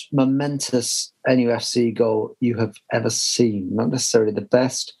the most momentous NUFC goal you have ever seen? Not necessarily the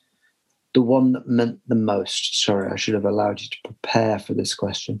best." The one that meant the most. Sorry, I should have allowed you to prepare for this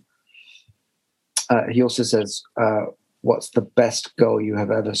question. He also says, what's the best goal you have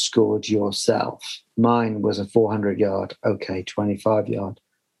ever scored yourself? Mine was a 400-yard, 25-yard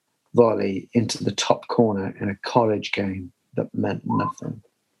volley into the top corner in a college game that meant nothing.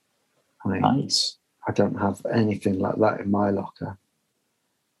 Nice. I don't have anything like that in my locker.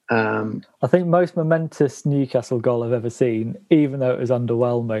 I think most momentous Newcastle goal I've ever seen, even though it was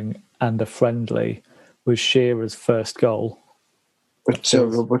underwhelming and a friendly, was Shearer's first goal.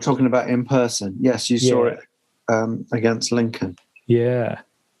 So we're talking about in person. Yes, you saw it against Lincoln. Yeah.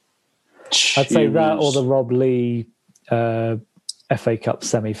 I'd say that or the Rob Lee FA Cup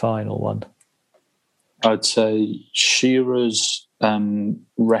semi-final one. I'd say Shearer's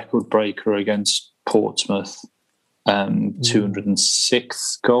record breaker against Portsmouth,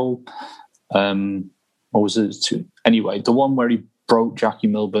 206th goal. Or was it anyway, the one where he broke Jackie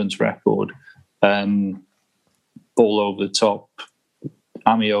Milburn's record, ball over the top,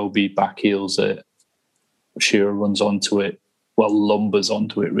 Amiobi back heels it, Shearer runs onto it, lumbers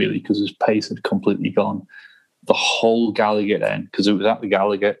onto it really because his pace had completely gone. The whole Gallowgate end, because it was at the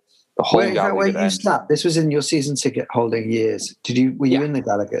Gallowgate, the whole Gallowgate end. You sat? This was in your season ticket holding years. Were you in the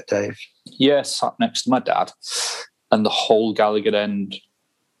Gallowgate, Dave? Yeah, sat next to my dad. And the whole Gallowgate end,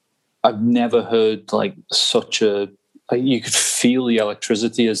 I've never heard such a... you could feel the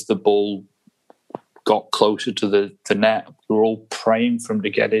electricity as the ball got closer to the net. We were all praying for him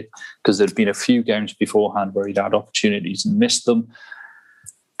to get it because there'd been a few games beforehand where he'd had opportunities and missed them.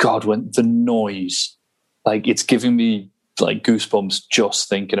 God, when the noise, it's giving me goosebumps just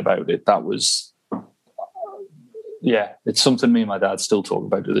thinking about it. That was, it's something me and my dad still talk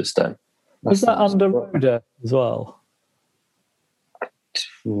about to this day. Was that under Roda as well?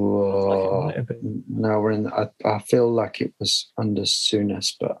 No, we're in. I feel like it was under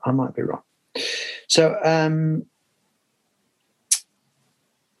Souness, but I might be wrong. So,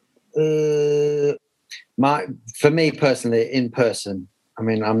 for me personally, in person, I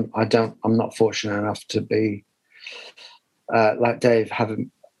mean, I'm not fortunate enough to be like Dave,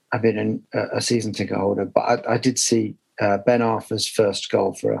 having been a season ticket holder, but I did see Ben Arthur's first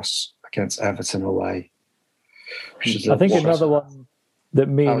goal for us against Everton away. I think another one that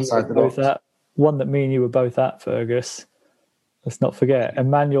me and you were both at. One that me and you were both at, Fergus. Let's not forget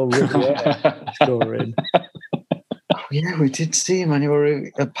Emmanuel Riviere scoring. Oh yeah, we did see Emmanuel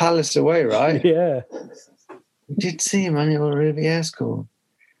Riviere at Palace away, right? Yeah, we did see Emmanuel Riviere score.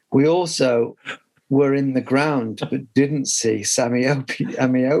 We also were in the ground but didn't see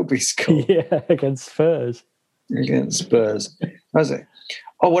Amiobi score. Yeah, against Spurs. Was it?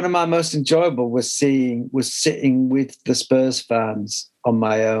 Oh, one of my most enjoyable was sitting with the Spurs fans on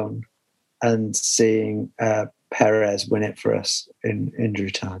my own and seeing Perez win it for us in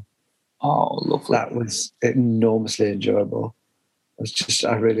injury time. Oh, lovely. That was enormously enjoyable.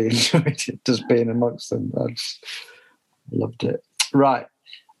 I really enjoyed it, just being amongst them. I just loved it. Right.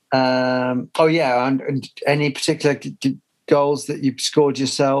 And any particular goals that you've scored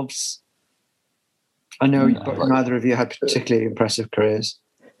yourselves? I know neither of you had particularly impressive careers.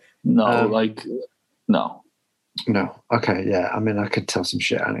 No, no. No. Okay, yeah. I mean, I could tell some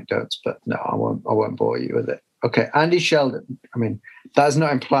shit anecdotes, but no, I won't bore you with it. Okay, Andy Sheldon. I mean, that's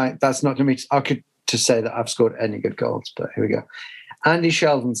not to me. I could just say that I've scored any good goals, but here we go. Andy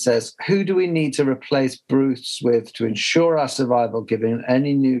Sheldon says, who do we need to replace Bruce with to ensure our survival, given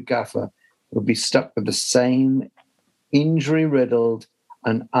any new gaffer will be stuck with the same injury-riddled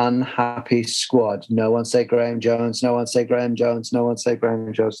and unhappy squad? No one say Graham Jones. No one say Graham Jones. No one say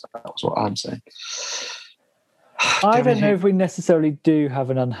Graham Jones. That was what I'm saying. I don't know if we necessarily do have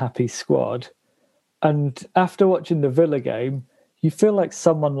an unhappy squad. And after watching the Villa game, you feel like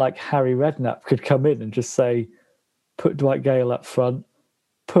someone like Harry Redknapp could come in and just say, put Dwight Gale up front,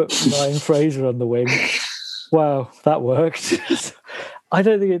 put Ryan Fraser on the wing. Wow, that worked. I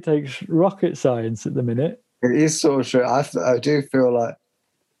don't think it takes rocket science at the minute. It is sort of true. I do feel like,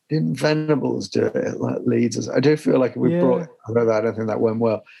 didn't Venables do it like Leeds? I do feel like if we brought, I don't think that went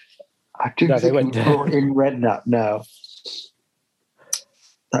well. I do think we brought in Redknapp now.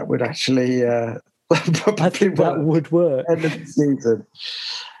 That would actually probably I think that would work. End of the season.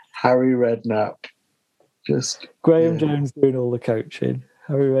 Harry Redknapp. Just Graham Jones doing all the coaching.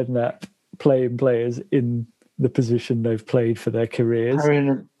 Harry Redknapp playing players in the position they've played for their careers.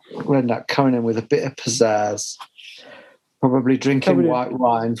 Harry Redknapp coming in with a bit of pizzazz. Probably drinking white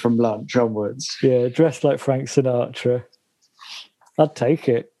wine from lunch onwards. Yeah, dressed like Frank Sinatra. I'd take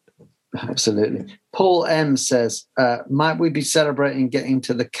it. Absolutely. Paul M says, might we be celebrating getting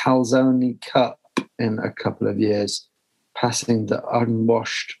to the Calzone Cup in a couple of years, passing the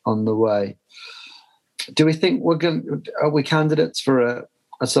unwashed on the way? Do we think are we candidates for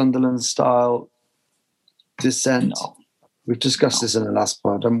a Sunderland-style descent? No. We've discussed this in the last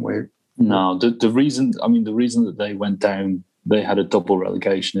part, haven't we? No, the reason that they went down, they had a double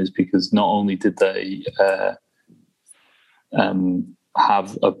relegation, is because not only did they have a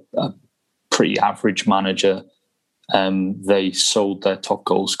pretty average manager. They sold their top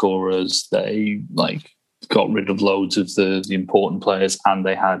goal scorers. They got rid of loads of the important players, and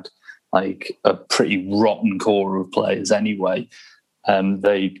they had a pretty rotten core of players anyway.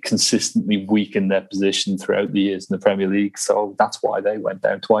 They consistently weakened their position throughout the years in the Premier League, so that's why they went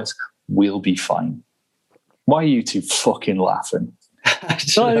down twice. We'll be fine. Why are you two fucking laughing?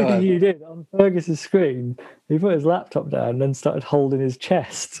 Not anything you did on Fergus's screen. He put his laptop down and then started holding his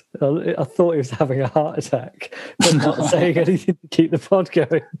chest. I thought he was having a heart attack, but not saying anything to keep the pod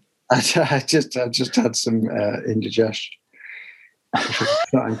going. I just had some indigestion.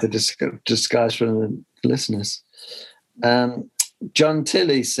 Trying to disguise from the listeners. John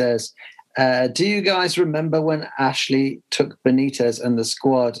Tilley says, do you guys remember when Ashley took Benitez and the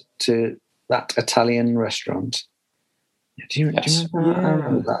squad to that Italian restaurant? Do you remember? I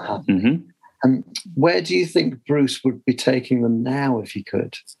remember that happened. Mm-hmm. And where do you think Bruce would be taking them now if he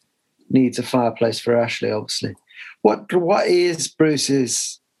could? Needs a fireplace for Ashley, obviously. What is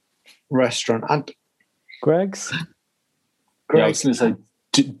Bruce's restaurant? And Greg's? Yeah, I was going to say,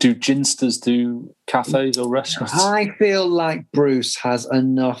 do ginsters do cafes or restaurants? I feel like Bruce has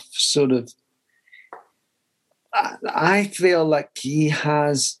enough sort of... I feel like he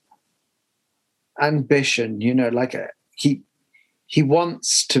has ambition, he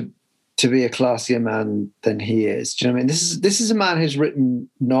wants to be a classier man than he is. Do you know what I mean? This is a man who's written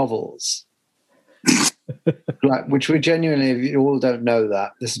novels, which we genuinely, if you all don't know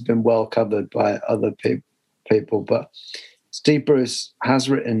that, this has been well covered by other people, but Steve Bruce has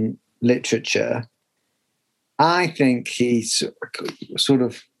written literature. I think he's the sort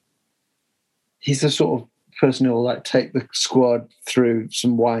of person who will take the squad through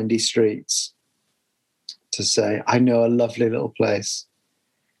some windy streets to say, I know a lovely little place.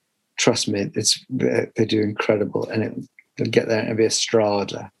 Trust me, they do incredible, and they'll get there and it'll be a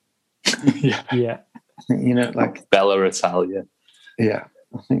strada. Yeah. Bella Italia. Yeah,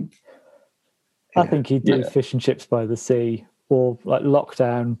 I think he'd do fish and chips by the sea, or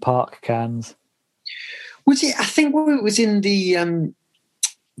lockdown park cans. Was it? I think it was in the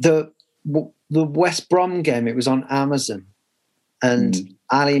West Brom game. It was on Amazon, and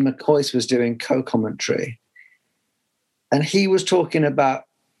Ali McCoy was doing co-commentary, and he was talking about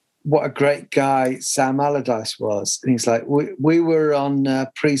what a great guy Sam Allardyce was. And he's like, we were on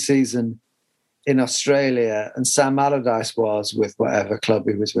pre-season in Australia, and Sam Allardyce was with whatever club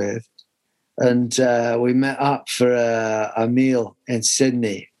he was with. And we met up for a meal in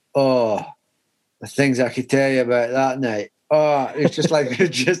Sydney. Oh, the things I could tell you about that night. Oh, it's just like,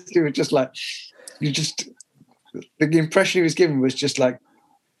 the impression he was giving was just like,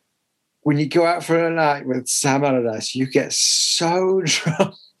 when you go out for a night with Sam Allardyce, you get so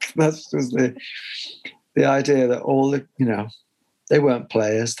drunk. That's just the idea that all they weren't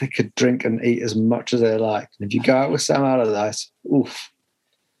players. They could drink and eat as much as they liked. And if you go out with Sam Allardyce, oof,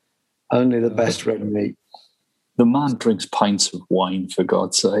 only the best red meat. The man drinks pints of wine, for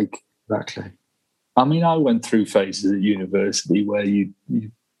God's sake. Exactly. I mean, I went through phases at university where you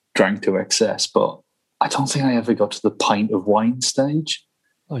drank to excess, but I don't think I ever got to the pint of wine stage.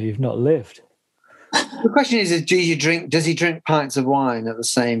 Oh, you've not lived. The question is does he drink pints of wine at the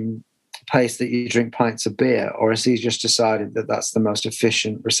same pace that you drink pints of beer, or has he just decided that that's the most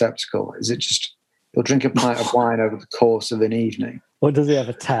efficient receptacle? Is it just he'll drink a pint of wine over the course of an evening? Or does he have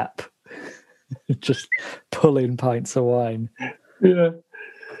a tap? Just pull in pints of wine. Yeah.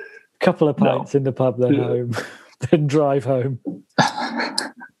 Couple of pints in the pub, then home, then drive home.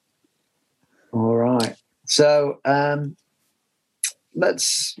 All right. So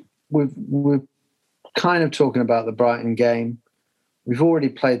we're kind of talking about the Brighton game. We've already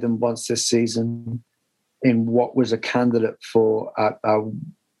played them once this season in what was a candidate for our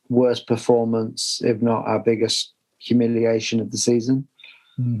worst performance, if not our biggest humiliation of the season.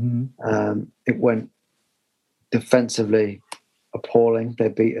 Mm-hmm. It went defensively appalling. They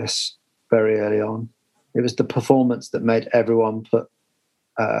beat us very early on. It was the performance that made everyone put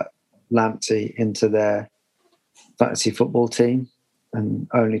Lamptey into their fantasy football team, and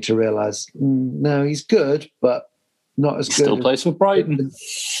only to realise, no, he's good, but not as good. Still plays for Brighton.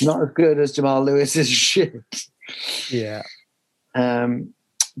 Not as good as Jamal Lewis's shit. Yeah.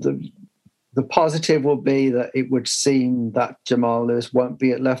 The positive will be that it would seem that Jamal Lewis won't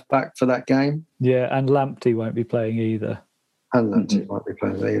be at left back for that game. Yeah, and Lamptey won't be playing either. And Lamptey won't be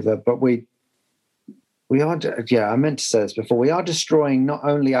playing either. But we are, I meant to say this before, we are destroying not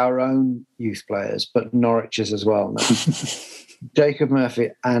only our own youth players, but Norwich's as well now. Jacob Murphy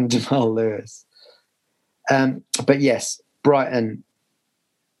and Jamal Lewis. But yes, Brighton.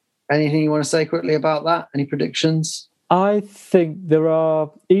 Anything you want to say quickly about that? Any predictions? I think there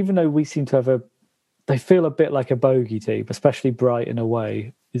are, even though we seem to have they feel a bit like a bogey team, especially Brighton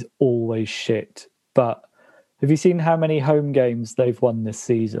away is always shit. But have you seen how many home games they've won this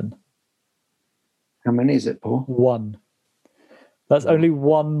season? How many is it, Paul? 1. That's only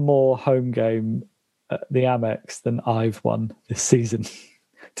one more home game at the Amex than I've won this season,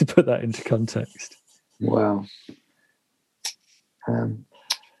 to put that into context. Wow.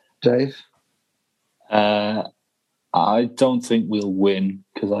 Dave? I don't think we'll win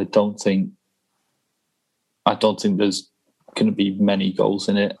because I don't think there's going to be many goals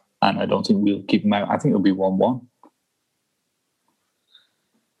in it, and I don't think we'll keep them out. I think it'll be 1-1.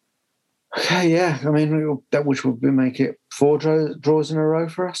 Okay, yeah. I mean, which would make it 4 draws in a row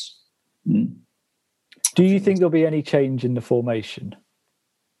for us. Do you think there'll be any change in the formation?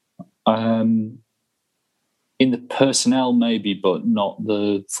 In the personnel, maybe, but not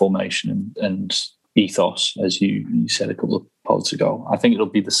the formation and ethos, as you said a couple of pods ago. I think it'll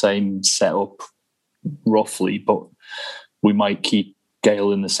be the same setup, roughly, but we might keep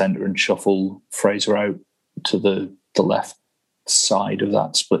Gale in the centre and shuffle Fraser out to the left side of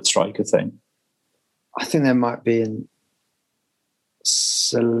that split striker thing. I think there might be in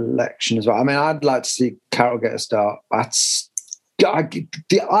selection as well. I mean, I'd like to see Carroll get a start.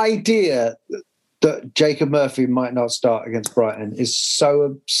 The idea that Jacob Murphy might not start against Brighton is so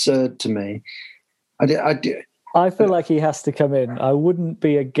absurd to me. I feel like he has to come in. I wouldn't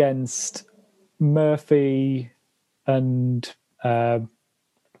be against Murphy and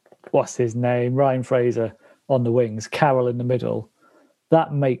what's his name, Ryan Fraser on the wings, Carroll in the middle.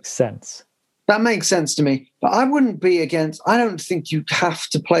 That makes sense. That makes sense to me. But I wouldn't be against... I don't think you have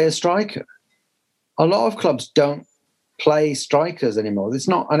to play a striker. A lot of clubs don't play strikers anymore. It's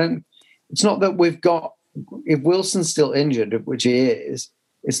not that we've got... If Wilson's still injured, which he is,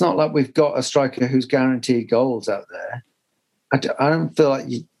 it's not like we've got a striker who's guaranteed goals out there. I don't feel like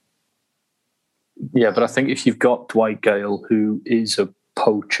you... Yeah, but I think if you've got Dwight Gale, who is a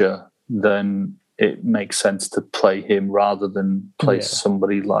poacher, then it makes sense to play him rather than play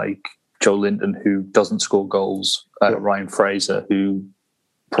somebody like Joe Linton, who doesn't score goals, Ryan Fraser, who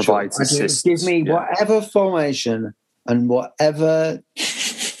provides assists. Give me whatever formation and whatever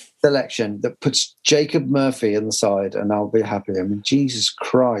selection that puts Jacob Murphy on the side, and I'll be happy. I mean, Jesus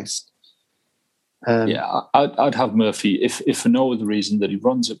Christ. I'd have Murphy if for no other reason that he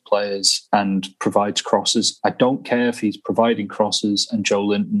runs at players and provides crosses. I don't care if he's providing crosses and Joe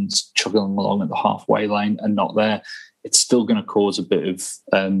Linton's chugging along at the halfway line and not there. It's still going to cause a bit of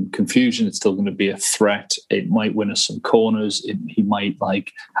confusion. It's still going to be a threat. It might win us some corners. He might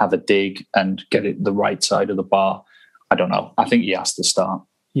have a dig and get it the right side of the bar. I don't know. I think he has to start.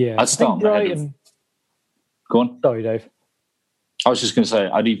 Yeah, I'd start Brighton. Go on. Sorry, Dave. I was just going to say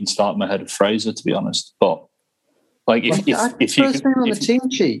I'd even start him ahead of Fraser, to be honest. But if you first name on the team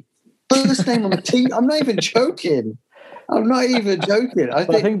sheet, first name on the team. I'm not even joking. I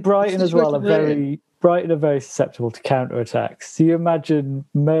think Brighton as well are very susceptible to counter-attacks. So you imagine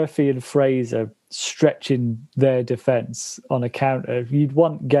Murphy and Fraser stretching their defence on a counter. You'd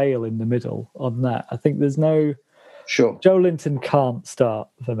want Gale in the middle on that. I think there's no... Sure. Joe Linton can't start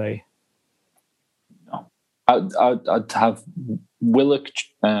for me. No. I'd have Willock,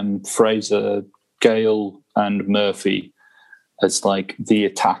 Fraser, Gale and Murphy as the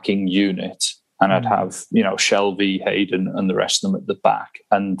attacking unit. And I'd have, Shelby, Hayden and the rest of them at the back.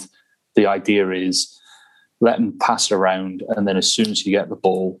 And the idea is let them pass around, and then as soon as you get the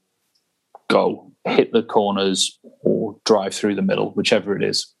ball, go hit the corners or drive through the middle, whichever it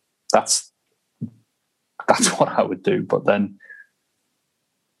is. That's what I would do. But then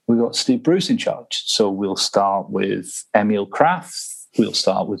we've got Steve Bruce in charge. So we'll start with Emil Kraft. We'll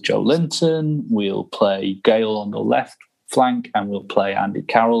start with Joe Linton. We'll play Gale on the left flank, and we'll play Andy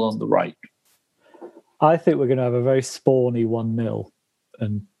Carroll on the right. I think we're going to have a very spawny 1-0,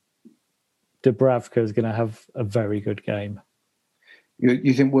 and Dubravka is going to have a very good game.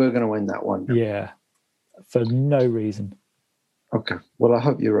 You think we're going to win that one? Yeah, for no reason. Okay. Well, I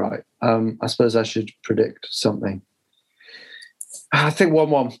hope you're right. I suppose I should predict something. I think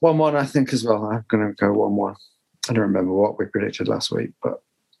 1-1. 1-1, I think, as well. I'm going to go 1-1. I don't remember what we predicted last week, but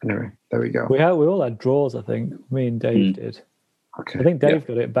anyway, there we go. We all had draws, I think. Me and Dave did. Okay. I think Dave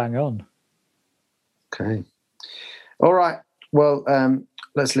got it bang on. Okay. All right. Well,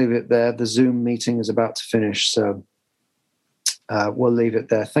 let's leave it there. The Zoom meeting is about to finish, so we'll leave it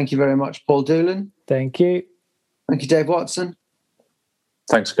there. Thank you very much, Paul Doolan. Thank you. Thank you, Dave Watson.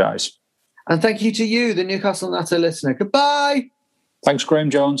 Thanks, guys. And thank you to you, the Newcastle Natter listener. Goodbye. Thanks, Graham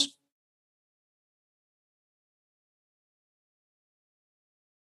Jones.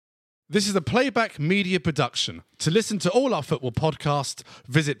 This is a Playback Media production. To listen to all our football podcasts,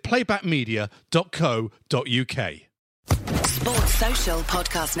 visit playbackmedia.co.uk. Sports Social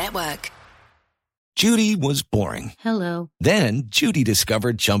Podcast Network. Judy was boring. Hello. Then Judy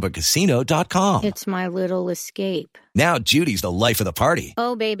discovered ChumbaCasino.com. It's my little escape. Now Judy's the life of the party.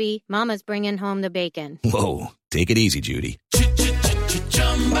 Oh, baby, mama's bringing home the bacon. Whoa, take it easy, Judy.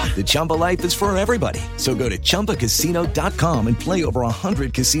 The Chumba life is for everybody. So go to ChumbaCasino.com and play over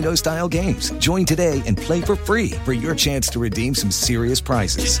 100 casino-style games. Join today and play for free for your chance to redeem some serious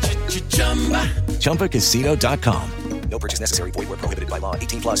prizes. ChumbaCasino.com. No purchase necessary. Void where prohibited by law.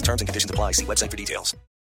 18+ terms and conditions apply. See website for details.